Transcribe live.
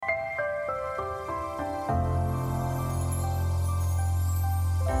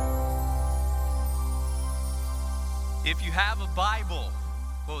If you have a Bible,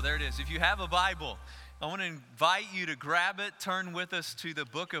 there it is. If you have a Bible, I want to invite you to grab it, turn with us to the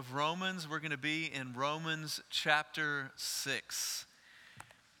book of Romans. We're going to be in Romans chapter 6.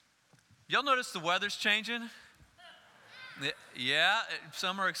 Y'all notice the weather's changing? Yeah,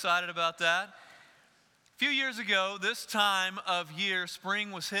 some are excited about that. A few years ago, this time of year,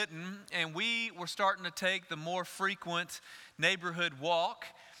 spring was hitting, and we were starting to take the more frequent neighborhood walk.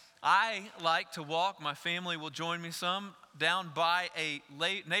 I like to walk, my family will join me some, down by a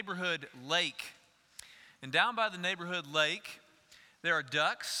neighborhood lake. And down by the neighborhood lake, there are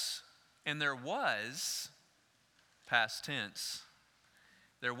ducks, and there was, past tense,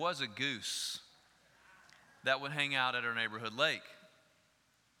 there was a goose that would hang out at our neighborhood lake.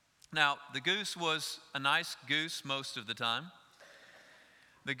 Now, the goose was a nice goose most of the time.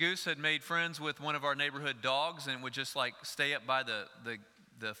 The goose had made friends with one of our neighborhood dogs and would just stay up by the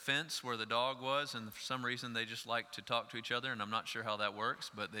fence where the dog was, and for some reason they just like to talk to each other, and I'm not sure how that works,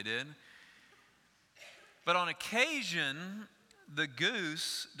 but they did. But on occasion, the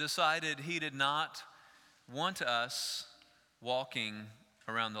goose decided he did not want us walking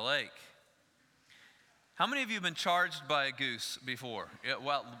around the lake. How many of you have been charged by a goose before? Yeah,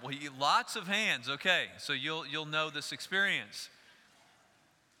 well, lots of hands. Okay, so you'll know this experience.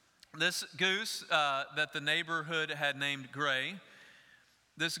 This goose that the neighborhood had named Gray,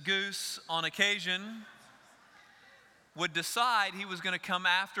 this goose on occasion would decide he was going to come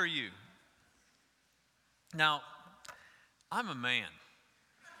after you. Now, I'm a man.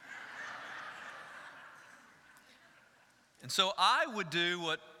 And so I would do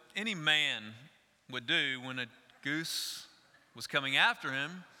what any man would do when a goose was coming after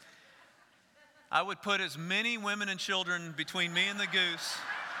him. I would put as many women and children between me and the goose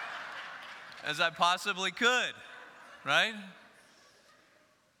as I possibly could, right?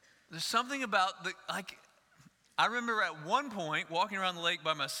 There's something about I remember at one point walking around the lake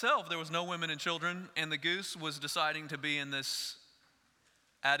by myself, there was no women and children, and the goose was deciding to be in this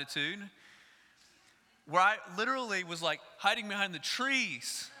attitude where I literally was hiding behind the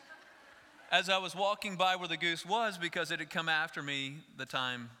trees as I was walking by where the goose was because it had come after me the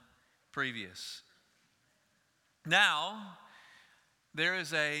time previous. Now, there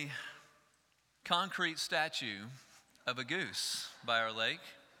is a concrete statue of a goose by our lake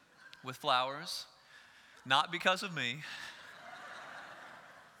with flowers, not because of me.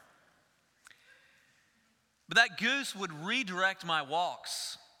 But that goose would redirect my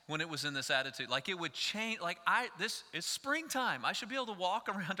walks when it was in this attitude. It would change, it's springtime. I should be able to walk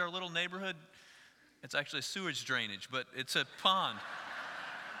around our little neighborhood. It's actually sewage drainage, but it's a pond.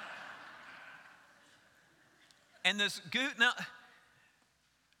 And this goose, now,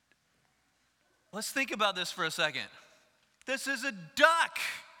 let's think about this for a second. This is a duck.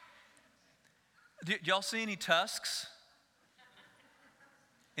 Do y'all see any tusks?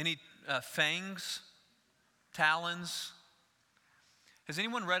 Any fangs? Talons? Has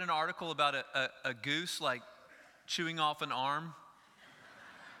anyone read an article about a goose chewing off an arm?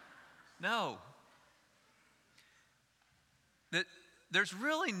 No. There's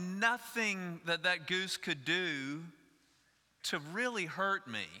really nothing that goose could do to really hurt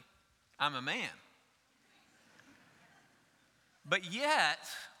me. I'm a man. But yet,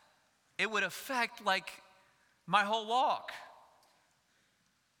 it would affect my whole walk.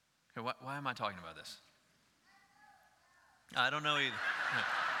 Okay, why am I talking about this? I don't know either.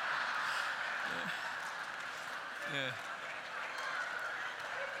 Yeah.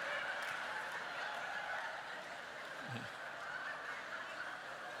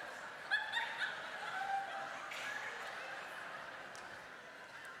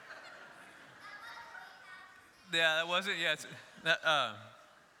 Yeah, that wasn't. Yeah,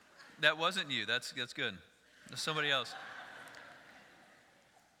 that wasn't you. That's good. That's somebody else.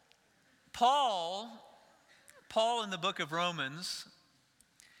 Paul in the book of Romans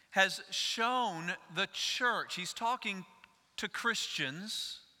has shown the church. He's talking to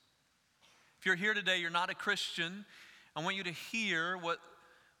Christians. If you're here today, you're not a Christian. I want you to hear what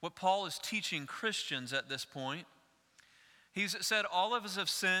Paul is teaching Christians at this point. He's said, all of us have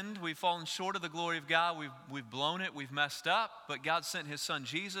sinned. We've fallen short of the glory of God. We've blown it. We've messed up. But God sent his son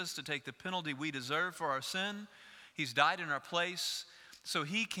Jesus to take the penalty we deserve for our sin. He's died in our place. So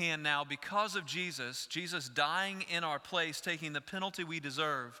he can now, because of Jesus dying in our place, taking the penalty we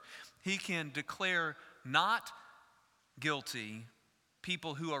deserve, he can declare not guilty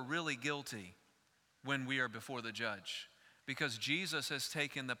people who are really guilty when we are before the judge. Because Jesus has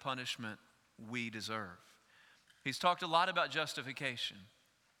taken the punishment we deserve. He's talked a lot about justification.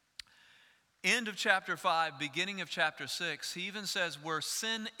 end of chapter 5, beginning of chapter 6, he even says where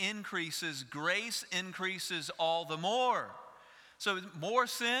sin increases, grace increases all the more. So more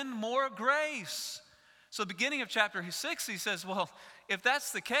sin, more grace. So beginning of chapter 6, he says, well, if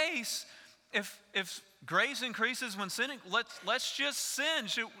that's the case, if grace increases when sinning, let's just sin.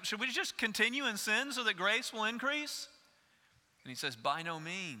 Should we just continue in sin so that grace will increase? And he says, by no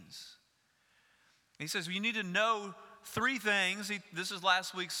means. He says, you need to know three things. This is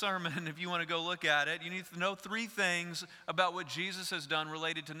last week's sermon, if you want to go look at it. You need to know three things about what Jesus has done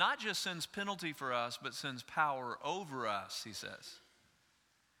related to not just sin's penalty for us, but sin's power over us, he says.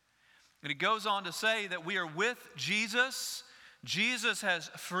 And he goes on to say that we are with Jesus. Jesus has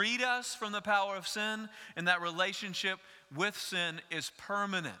freed us from the power of sin, and that relationship with sin is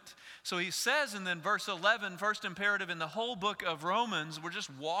permanent. So he says, and then verse 11, first imperative in the whole book of Romans, we're just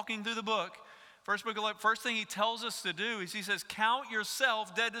walking through the book. First thing he tells us to do is he says, count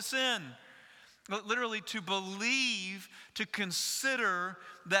yourself dead to sin. Literally to believe, to consider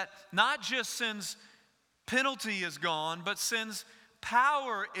that not just sin's penalty is gone, but sin's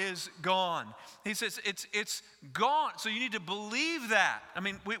power is gone. He says it's gone. So you need to believe that. I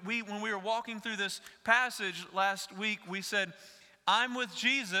mean, we when we were walking through this passage last week, we said, I'm with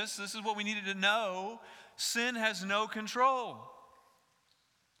Jesus. This is what we needed to know. Sin has no control.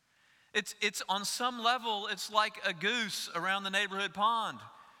 It's on some level, it's like a goose around the neighborhood pond.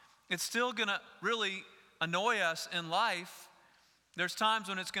 It's still going to really annoy us in life. There's times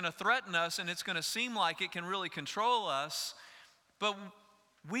when it's going to threaten us and it's going to seem like it can really control us. But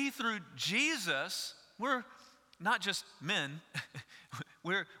we, through Jesus, we're not just men.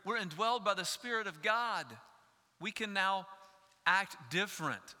 we're indwelled by the Spirit of God. We can now act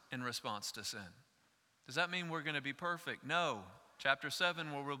different in response to sin. Does that mean we're going to be perfect? No. Chapter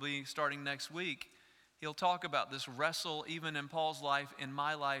 7, where we'll be starting next week, he'll talk about this wrestle even in Paul's life, in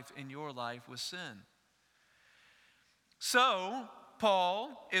my life, in your life with sin. So,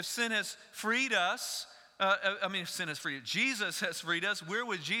 Paul, if sin has freed us, if sin has freed us, Jesus has freed us, we're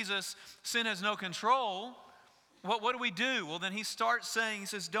with Jesus, sin has no control. What do we do? Well, then he starts saying, he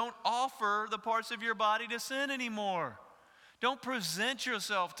says, don't offer the parts of your body to sin anymore. Don't present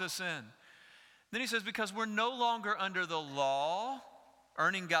yourself to sin. Then he says, because we're no longer under the law,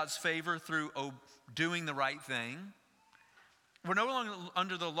 earning God's favor through doing the right thing. We're no longer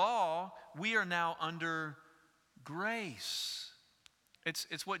under the law, we are now under grace.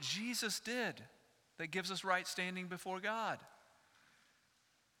 It's what Jesus did that gives us right standing before God.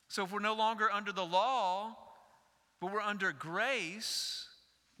 So if we're no longer under the law, but we're under grace,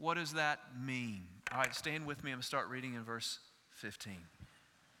 what does that mean? All right, stand with me. I'm going to start reading in verse 15.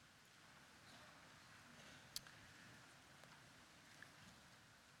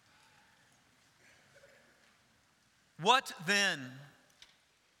 What then?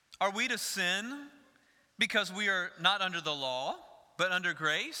 Are we to sin because we are not under the law, but under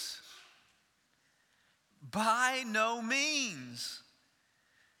grace? By no means.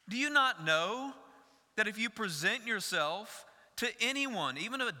 Do you not know that if you present yourself to anyone,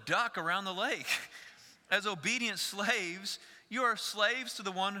 even a duck around the lake, as obedient slaves, you are slaves to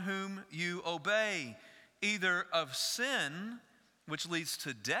the one whom you obey, either of sin, which leads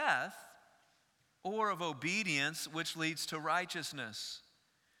to death, or of obedience, which leads to righteousness.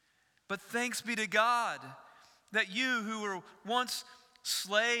 But thanks be to God that you who were once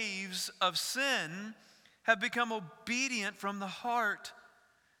slaves of sin have become obedient from the heart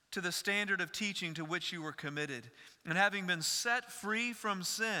to the standard of teaching to which you were committed, and having been set free from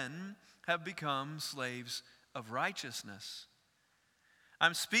sin, have become slaves of righteousness.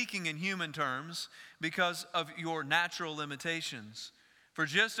 I'm speaking in human terms because of your natural limitations. For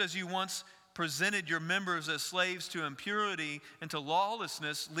just as you once presented your members as slaves to impurity and to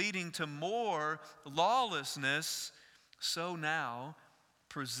lawlessness, leading to more lawlessness, so now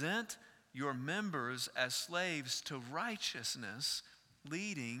present your members as slaves to righteousness,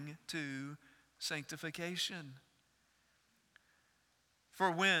 leading to sanctification.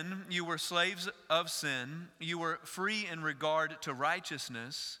 For when you were slaves of sin, you were free in regard to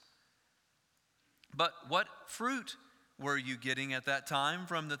righteousness. But what fruit were you getting at that time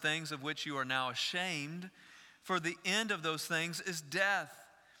from the things of which you are now ashamed? For the end of those things is death.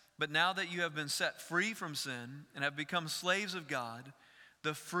 But now that you have been set free from sin and have become slaves of God,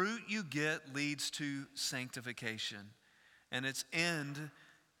 the fruit you get leads to sanctification, and its end,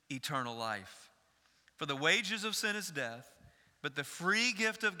 eternal life. For the wages of sin is death, but the free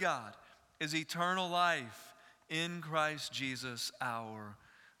gift of God is eternal life in Christ Jesus our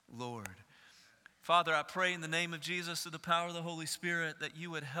Lord. Father, I pray in the name of Jesus, through the power of the Holy Spirit, that you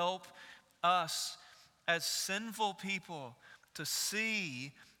would help us as sinful people to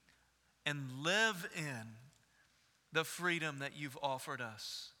see and live in the freedom that you've offered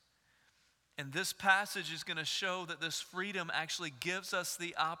us. And this passage is going to show that this freedom actually gives us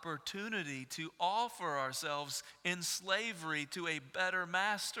the opportunity to offer ourselves in slavery to a better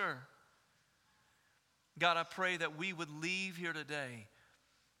master. God, I pray that we would leave here today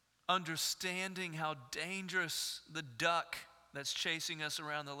understanding how dangerous the duck that's chasing us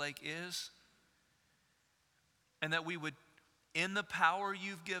around the lake is, and that we would, in the power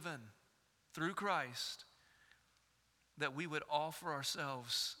you've given through Christ, that we would offer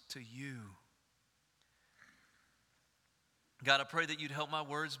ourselves to you. God, I pray that you'd help my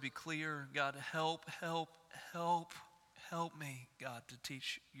words be clear. God, help me, God, to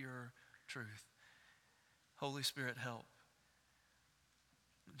teach your truth. Holy Spirit, help.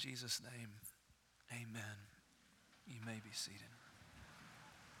 In Jesus' name, amen. You may be seated.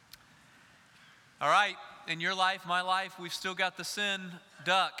 All right, in your life, my life, we've still got the sin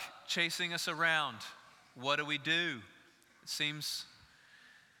duck chasing us around. What do? It seems,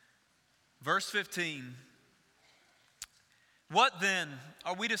 verse 15, what then?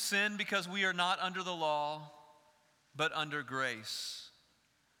 Are we to sin because we are not under the law, but under grace?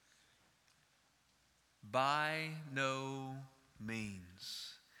 By no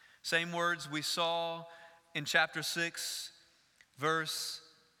means. Same words we saw in chapter 6, verse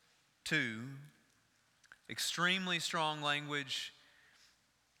 2. Extremely strong language.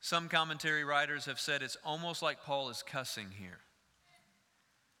 Some commentary writers have said it's almost like Paul is cussing here.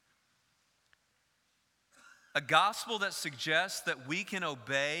 A gospel that suggests that we can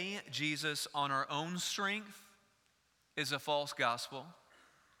obey Jesus on our own strength is a false gospel.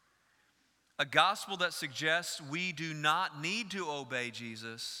 A gospel that suggests we do not need to obey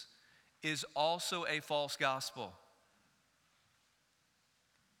Jesus is also a false gospel.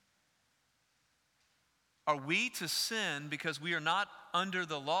 Are we to sin because we are not under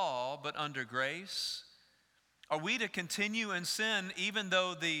the law but under grace? Are we to continue in sin even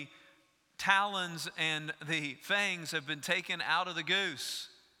though the talons and the fangs have been taken out of the goose?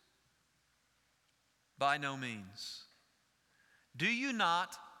 By no means. Do you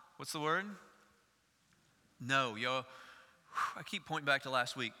not, what's the word? No, y'all. I keep pointing back to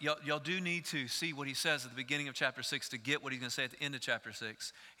last week. Y'all do need to see what he says at the beginning of chapter 6 to get what he's going to say at the end of chapter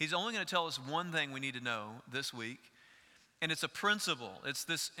 6. He's only going to tell us one thing we need to know this week, and it's a principle. It's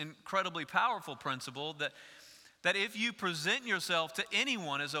this incredibly powerful principle that if you present yourself to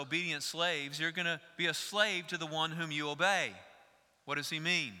anyone as obedient slaves, you're going to be a slave to the one whom you obey. What does he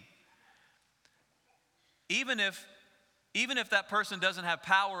mean? Even if that person doesn't have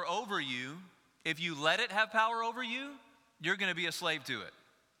power over you, if you let it have power over you, you're going to be a slave to it.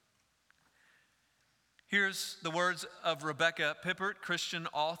 Here's the words of Rebecca Pippert, Christian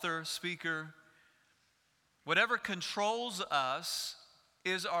author, speaker. Whatever controls us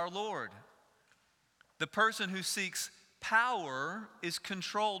is our Lord. The person who seeks power is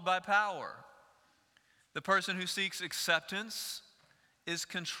controlled by power. The person who seeks acceptance is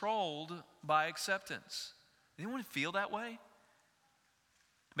controlled by acceptance. Anyone feel that way?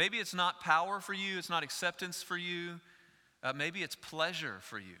 Maybe it's not power for you, it's not acceptance for you. Maybe it's pleasure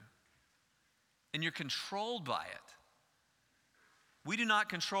for you, and you're controlled by it. We do not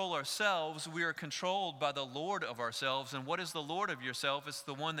control ourselves. We are controlled by the Lord of ourselves. And what is the Lord of yourself? It's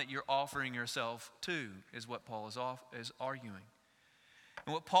the one that you're offering yourself to, is what Paul is arguing.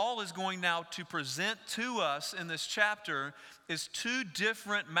 And what Paul is going now to present to us in this chapter is two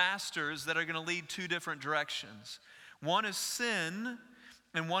different masters that are going to lead two different directions. One is sin,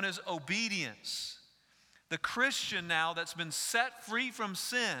 and one is obedience. The Christian now that's been set free from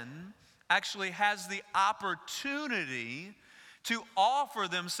sin actually has the opportunity to offer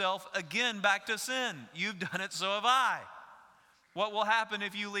themselves again back to sin. You've done it, so have I. What will happen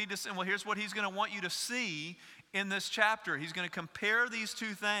if you lead to sin? Well, here's what he's going to want you to see in this chapter. He's going to compare these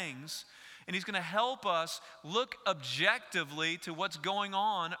two things, and he's going to help us look objectively to what's going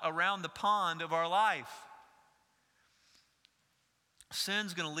on around the pond of our life.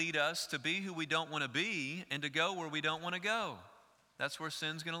 Sin's going to lead us to be who we don't want to be and to go where we don't want to go. That's where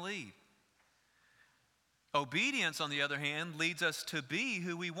sin's going to lead. Obedience, on the other hand, leads us to be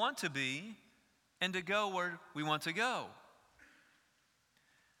who we want to be and to go where we want to go.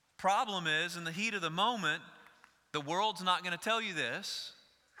 Problem is, in the heat of the moment, the world's not going to tell you this.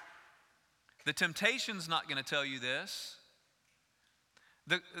 The temptation's not going to tell you this.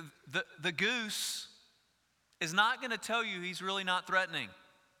 The goose is not going to tell you he's really not threatening.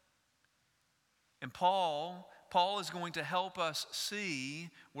 And Paul is going to help us see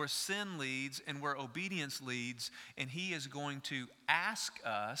where sin leads and where obedience leads, and he is going to ask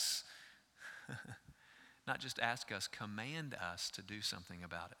us, not just ask us, command us to do something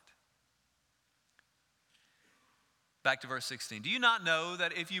about it. Back to verse 16. Do you not know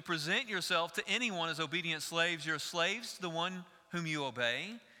that if you present yourself to anyone as obedient slaves, you're slaves to the one whom you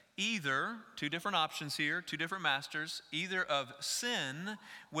obey, either, two different options here, two different masters, either of sin,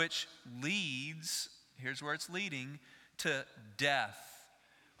 which leads, here's where it's leading, to death.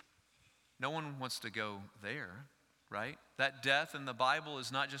 No one wants to go there, right? That death in the Bible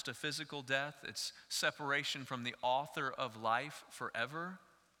is not just a physical death, it's separation from the author of life forever.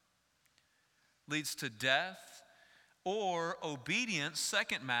 Leads to death. Or obedience,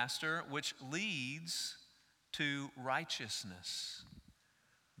 second master, which leads to righteousness.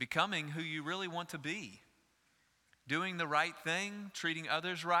 Becoming who you really want to be. Doing the right thing, treating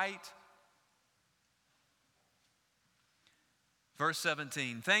others right. Verse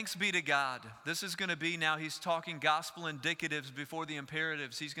 17, thanks be to God. This is going to be now, he's talking gospel indicatives before the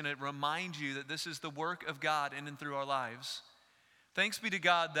imperatives. He's going to remind you that this is the work of God in and through our lives. Thanks be to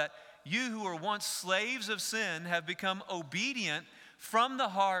God that you who were once slaves of sin have become obedient from the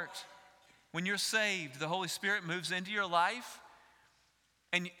heart. When you're saved, the Holy Spirit moves into your life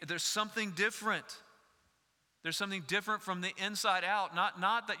and there's something different. There's something different from the inside out.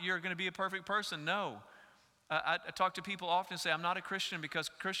 Not that you're going to be a perfect person, no. I talk to people often and say, I'm not a Christian because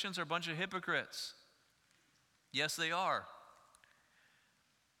Christians are a bunch of hypocrites. Yes, they are.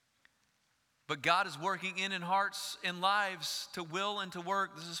 But God is working in hearts and lives to will and to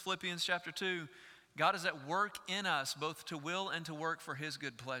work. This is Philippians chapter 2. God is at work in us both to will and to work for his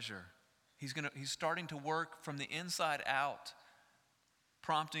good pleasure. He's starting to work from the inside out,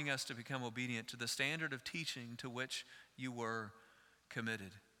 prompting us to become obedient to the standard of teaching to which you were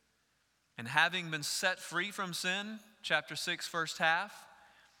committed. And having been set free from sin, chapter 6, first half,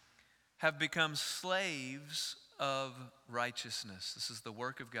 have become slaves of righteousness. This is the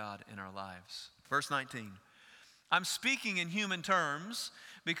work of God in our lives. Verse 19. I'm speaking in human terms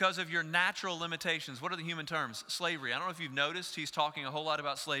because of your natural limitations. What are the human terms? Slavery. I don't know if you've noticed, he's talking a whole lot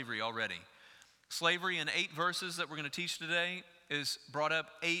about slavery already. Slavery in 8 verses that we're going to teach today is brought up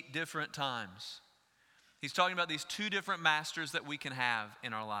 8 different times. He's talking about these 2 different masters that we can have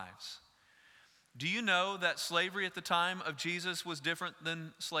in our lives. Do you know that slavery at the time of Jesus was different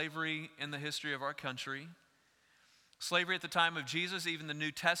than slavery in the history of our country? Slavery at the time of Jesus, even the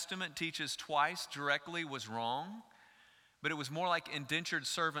New Testament teaches twice directly, was wrong, but it was more like indentured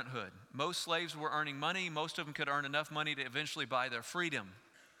servanthood. Most slaves were earning money. Most of them could earn enough money to eventually buy their freedom.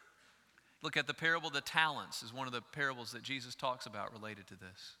 Look at the parable of the talents is one of the parables that Jesus talks about related to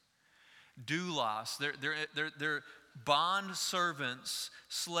this. Doulos, they're bond servants,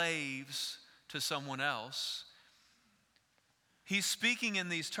 slaves to someone else. He's speaking in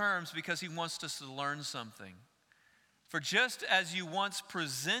these terms because he wants us to learn something. For just as you once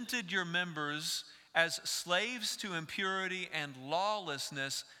presented your members as slaves to impurity and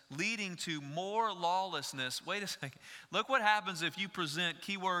lawlessness, leading to more lawlessness. Wait a second. Look what happens if you present,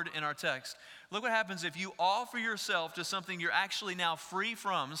 keyword in our text. Look what happens if you offer yourself to something you're actually now free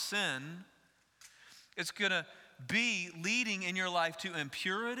from, sin. It's going to be leading in your life to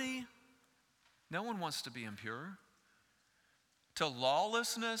impurity. No one wants to be impure. To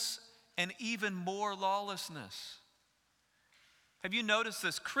lawlessness and even more lawlessness. Have you noticed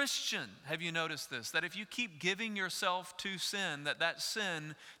this? Christian, have you noticed this? That if you keep giving yourself to sin, that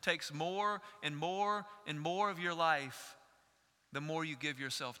sin takes more and more and more of your life, the more you give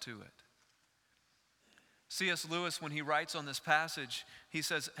yourself to it. C.S. Lewis, when he writes on this passage, he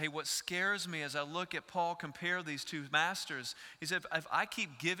says, hey, what scares me as I look at Paul compare these 2 masters, he said, if I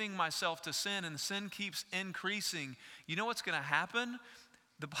keep giving myself to sin and sin keeps increasing, you know what's going to happen?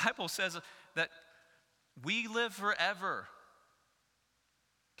 The Bible says that we live forever.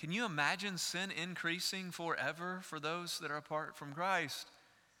 Can you imagine sin increasing forever for those that are apart from Christ?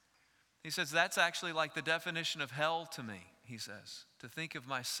 He says, that's actually like the definition of hell to me, he says, to think of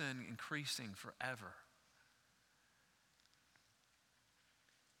my sin increasing forever.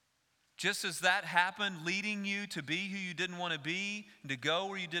 Just as that happened, leading you to be who you didn't want to be, to go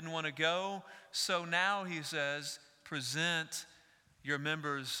where you didn't want to go, so now, he says, present your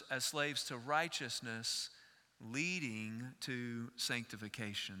members as slaves to righteousness, leading to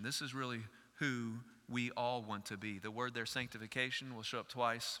sanctification. This is really who we all want to be. The word there, sanctification, will show up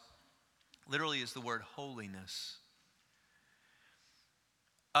twice. Literally is the word holiness.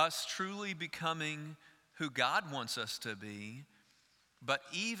 Us truly becoming who God wants us to be. But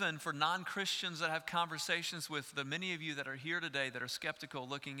even for non-Christians that have conversations with the many of you that are here today that are skeptical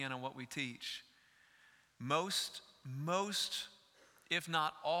looking in on what we teach, most, if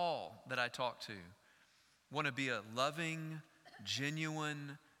not all that I talk to, want to be a loving,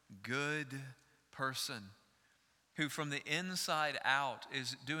 genuine, good person who from the inside out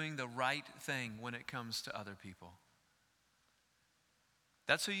is doing the right thing when it comes to other people.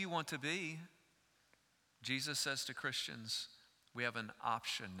 that's who you want to be. Jesus says to Christians, we have an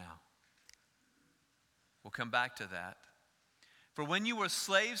option now. We'll come back to that. For when you were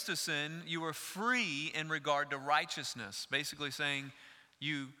slaves to sin, you were free in regard to righteousness. Basically saying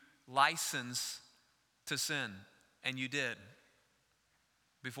you license to sin, and you did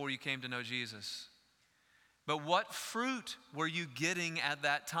before you came to know Jesus. But what fruit were you getting at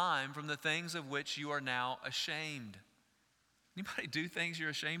that time from the things of which you are now ashamed? Anybody do things you're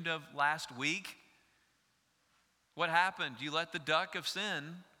ashamed of last week? What happened? You let the duck of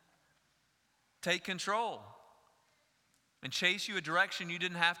sin take control and chase you a direction you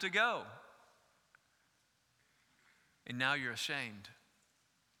didn't have to go. And now you're ashamed.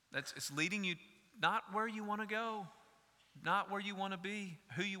 It's leading you not where you want to go, not where you want to be,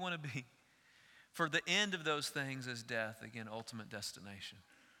 who you want to be. For the end of those things is death, again, ultimate destination.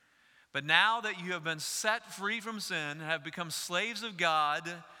 But now that you have been set free from sin and have become slaves of God,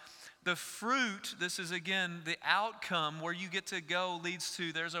 the fruit, this is again the outcome where you get to go, leads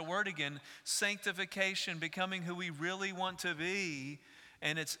to, there's a word again, sanctification, becoming who we really want to be,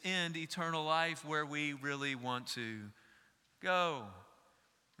 and its end, eternal life, where we really want to go.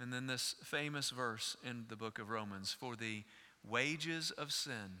 And then this famous verse in the book of Romans, for the wages of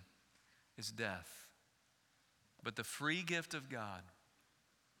sin is death, but the free gift of God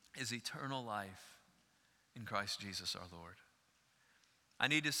is eternal life in Christ Jesus our Lord. I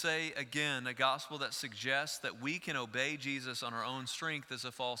need to say again, a gospel that suggests that we can obey Jesus on our own strength is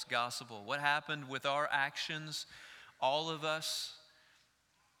a false gospel. What happened with our actions, all of us,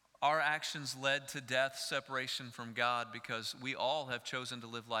 our actions led to death, separation from God, because we all have chosen to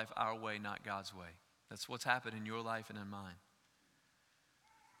live life our way, not God's way. That's what's happened in your life and in mine.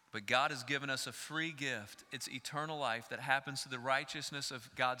 But God has given us a free gift. It's eternal life that happens to the righteousness of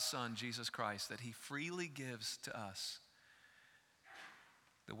God's Son, Jesus Christ, that he freely gives to us.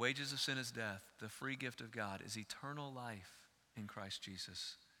 The wages of sin is death. The free gift of God is eternal life in Christ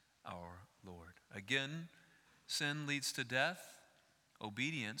Jesus our Lord. Again, sin leads to death.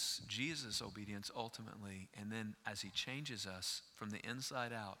 Obedience, Jesus' obedience ultimately, and then as he changes us from the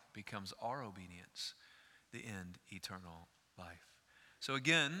inside out, becomes our obedience, the end, eternal life. So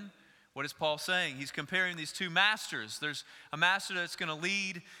again, what is Paul saying? He's comparing these two masters. There's a master that's going to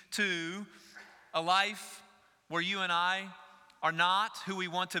lead to a life where you and I are not who we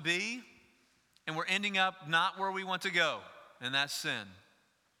want to be, and we're ending up not where we want to go, and that's sin.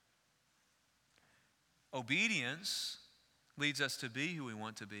 Obedience leads us to be who we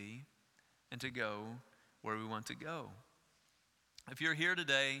want to be and to go where we want to go. If you're here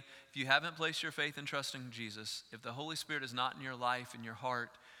today, if you haven't placed your faith and trust in Jesus, if the Holy Spirit is not in your life, in your heart,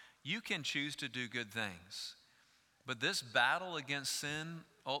 you can choose to do good things. But this battle against sin,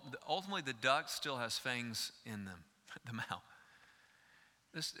 ultimately the duck still has fangs in them, the mouth.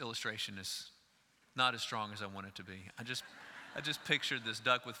 This illustration is not as strong as I want it to be. I just pictured this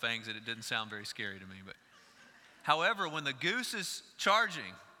duck with fangs and it didn't sound very scary to me. But however, when the goose is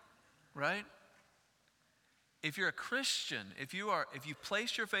charging, right? If you're a Christian, if you've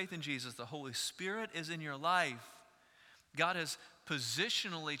placed your faith in Jesus, the Holy Spirit is in your life. God has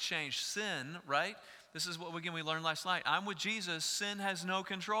positionally changed sin, right? This is what, again, we learned last night. I'm with Jesus, sin has no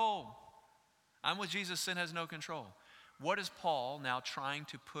control. I'm with Jesus, sin has no control. What is Paul now trying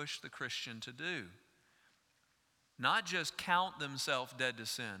to push the Christian to do? Not just count themselves dead to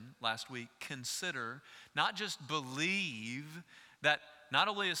sin, last week, consider, not just believe that not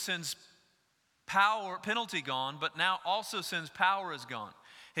only is sin's penalty gone, but now also sin's power is gone.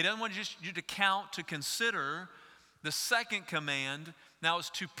 He doesn't want you to count, to consider. The second command now is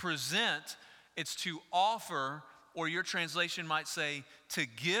to present, it's to offer, or your translation might say, to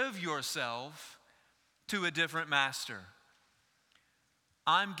give yourself to a different master.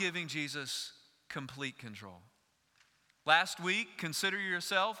 I'm giving Jesus complete control. Last week, consider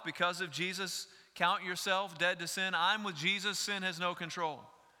yourself, because of Jesus, count yourself dead to sin. I'm with Jesus, sin has no control.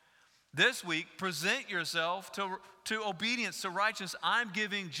 This week, present yourself to obedience, to righteousness. I'm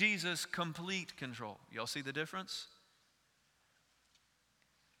giving Jesus complete control. Y'all see the difference?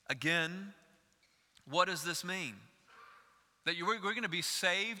 Again, what does this mean? That we're going to be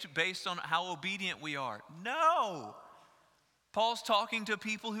saved based on how obedient we are? No! Paul's talking to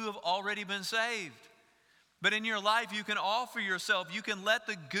people who have already been saved. But in your life, you can offer yourself. You can let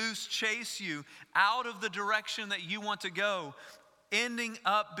the goose chase you out of the direction that you want to go, ending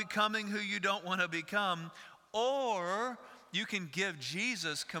up becoming who you don't want to become. Or you can give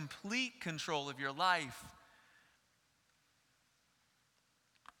Jesus complete control of your life.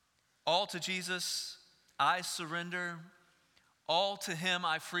 All to Jesus I surrender. All to him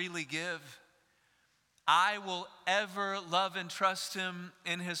I freely give. I will ever love and trust him,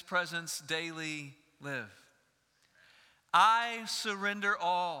 in his presence daily live. I surrender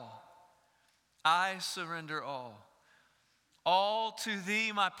all. I surrender all. All to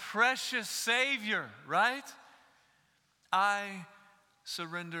thee, my precious Savior, right? I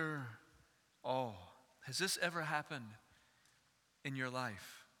surrender all. Has this ever happened in your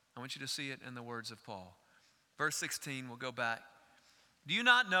life? I want you to see it in the words of Paul. Verse 16, we'll go back. Do you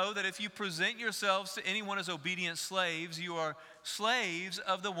not know that if you present yourselves to anyone as obedient slaves, you are slaves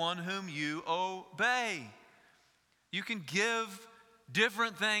of the one whom you obey? You can give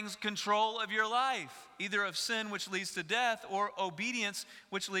different things control of your life, either of sin, which leads to death, or obedience,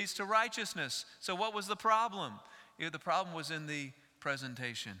 which leads to righteousness. So what was the problem? The problem was in the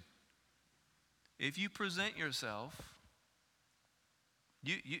presentation. If you present yourself,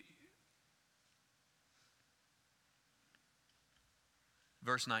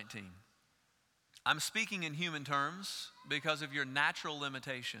 Verse 19. I'm speaking in human terms because of your natural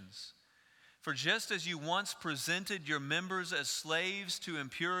limitations. For just as you once presented your members as slaves to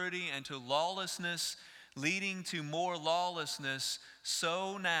impurity and to lawlessness, leading to more lawlessness,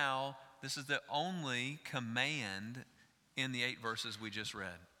 so now, this is the only command in the 8 verses we just read.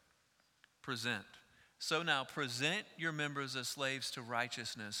 Present. So now present your members as slaves to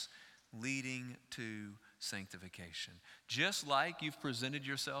righteousness, leading to sanctification. Just like you've presented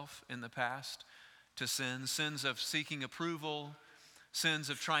yourself in the past to sins of seeking approval, sins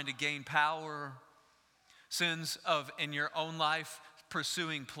of trying to gain power, sins of, in your own life,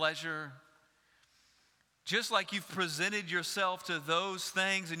 pursuing pleasure. Just like you've presented yourself to those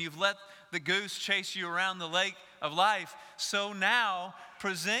things and you've let the goose chase you around the lake of life, so now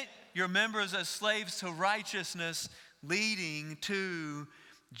present your members as slaves to righteousness, leading to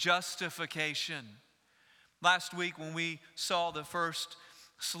justification. Last week when we saw the first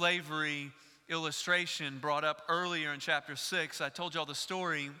slavery illustration brought up earlier in chapter 6, I told y'all the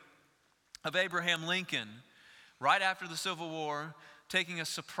story of Abraham Lincoln, right after the Civil War, taking a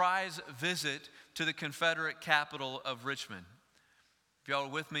surprise visit to the Confederate capital of Richmond. If y'all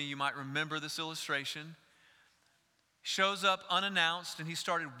are with me, you might remember this illustration. Shows up unannounced and he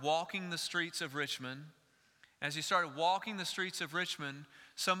started walking the streets of Richmond. As he started walking the streets of Richmond,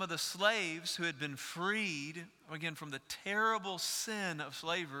 some of the slaves who had been freed, again, from the terrible sin of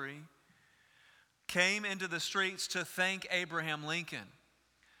slavery, came into the streets to thank Abraham Lincoln.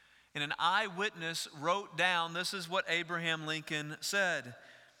 And an eyewitness wrote down, this is what Abraham Lincoln said: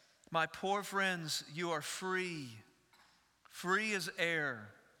 "My poor friends, you are free, free as air.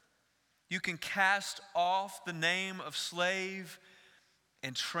 You can cast off the name of slave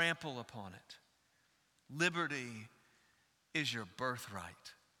and trample upon it. Liberty is your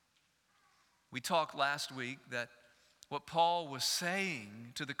birthright." We talked last week that what Paul was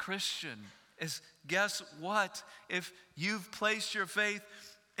saying to the Christian is, guess what? If you've placed your faith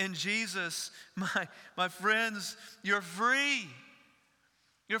in Jesus, my friends, you're free.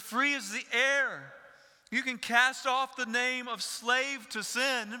 You're free as the air. You can cast off the name of slave to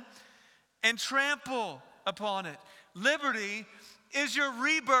sin and trample upon it. Liberty is your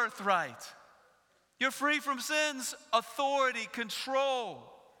rebirth right. You're free from sin's authority, control.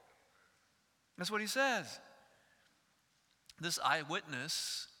 That's what he says. This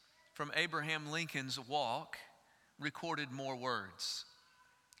eyewitness from Abraham Lincoln's walk recorded more words.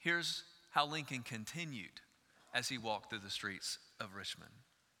 Here's how Lincoln continued as he walked through the streets of Richmond.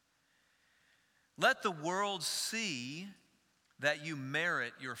 "Let the world see that you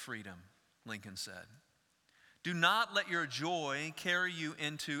merit your freedom," Lincoln said. "Do not let your joy carry you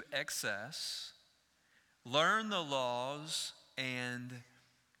into excess. Learn the laws and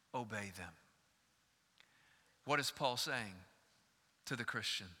obey them." What is Paul saying to the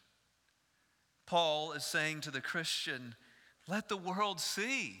Christian? Paul is saying to the Christian, let the world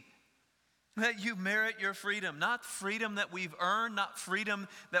see that you merit your freedom. Not freedom that we've earned, not freedom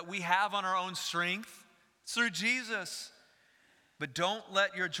that we have on our own strength. It's through Jesus. But don't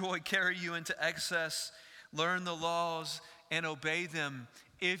let your joy carry you into excess. Learn the laws and obey them.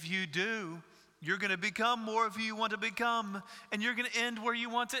 If you do, you're going to become more of who you want to become, and you're going to end where you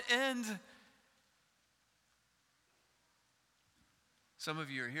want to end. Some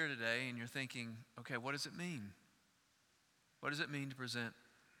of you are here today and you're thinking, okay, what does it mean? What does it mean to present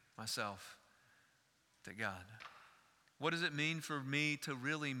myself to God? What does it mean for me to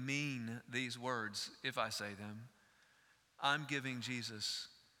really mean these words if I say them? I'm giving Jesus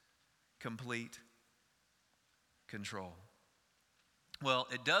complete control. Well,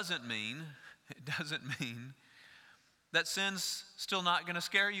 it doesn't mean that sin's still not going to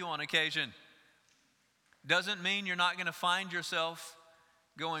scare you on occasion. Doesn't mean you're not going to find yourself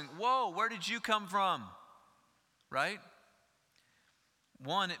going, whoa, where did you come from? right?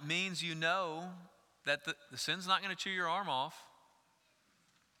 One, it means you know that the sin's not going to chew your arm off.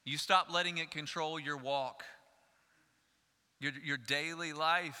 You stop letting it control your walk, your daily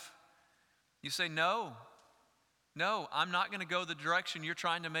life. You say, no, I'm not going to go the direction you're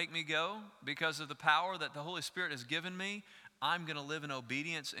trying to make me go because of the power that the Holy Spirit has given me. I'm going to live in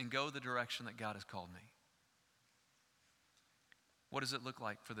obedience and go the direction that God has called me. What does it look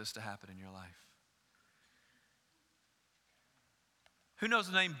like for this to happen in your life? Who knows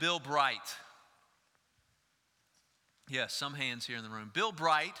the name Bill Bright? Yes, some hands here in the room. Bill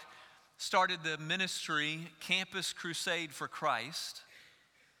Bright started the ministry Campus Crusade for Christ.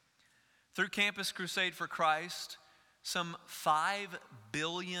 Through Campus Crusade for Christ, some 5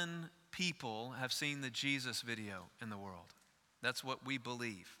 billion people have seen the Jesus video in the world. That's what we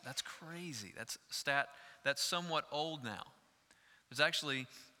believe. That's crazy. That's a stat that's somewhat old now. There's actually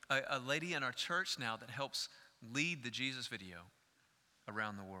a lady in our church now that helps lead the Jesus video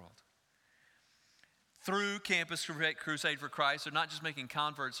around the world. Through Campus Crusade for Christ, they're not just making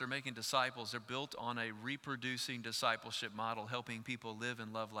converts, they're making disciples. They're built on a reproducing discipleship model, helping people live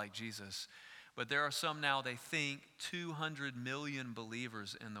and love like Jesus. But there are some now, they think, 200 million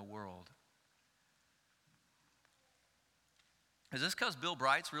believers in the world. Is this because Bill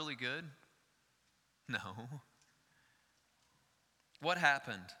Bright's really good? No. What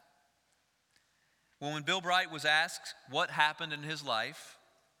happened? Well, when Bill Bright was asked what happened in his life,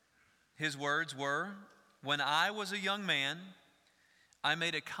 his words were, "When I was a young man, I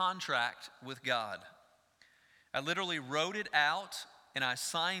made a contract with God. I literally wrote it out and I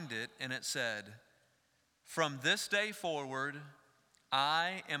signed it, and it said, 'From this day forward,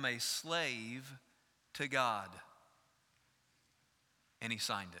 I am a slave to God.'" And he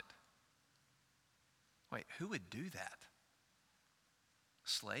signed it. Wait, who would do that?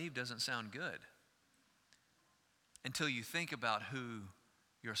 Slave doesn't sound good until you think about who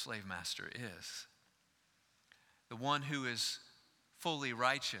your slave master is. The one who is fully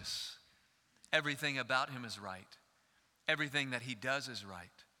righteous. Everything about him is right. Everything that he does is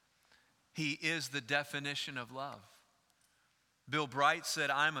right. He is the definition of love. Bill Bright said,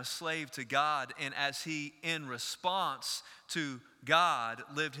 "I'm a slave to God," and as he, in response to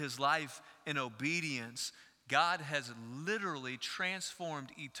God, lived his life in obedience, God has literally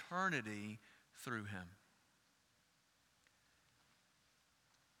transformed eternity through him.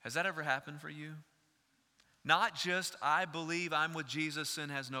 Has that ever happened for you? Not just, I believe I'm with Jesus, sin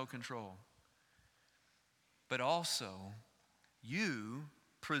has no control, but also you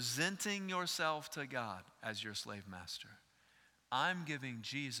presenting yourself to God as your slave master. I'm giving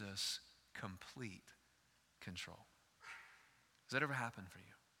Jesus complete control. Has that ever happened for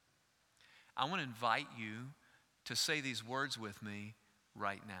you? I want to invite you to say these words with me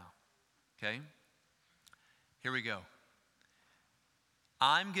right now. Okay? Here we go.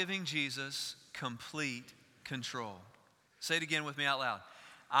 I'm giving Jesus complete control. Say it again with me out loud.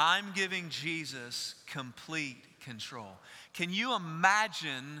 I'm giving Jesus complete control. Can you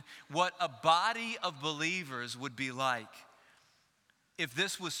imagine what a body of believers would be like if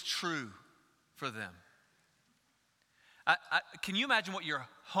this was true for them? Can you imagine what your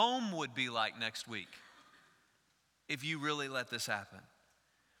home would be like next week if you really let this happen?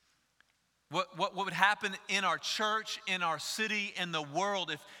 What would happen in our church, in our city, in the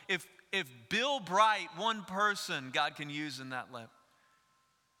world if Bill Bright, one person God can use in that level?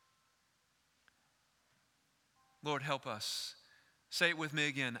 Lord, help us. Say it with me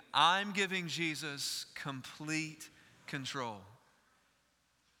again. I'm giving Jesus complete control.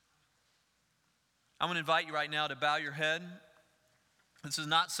 I'm going to invite you right now to bow your head. This is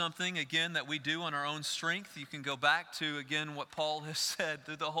not something, again, that we do on our own strength. You can go back to, again, what Paul has said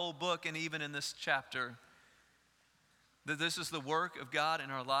through the whole book and even in this chapter, that this is the work of God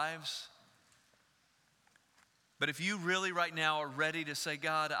in our lives. But if you really right now are ready to say,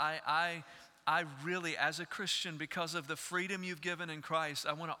 God, I really, as a Christian, because of the freedom you've given in Christ,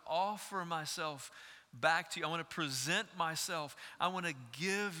 I want to offer myself back to you. I want to present myself. I want to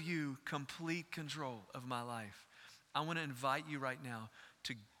give you complete control of my life. I want to invite you right now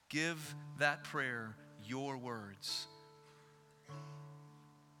to give that prayer your words.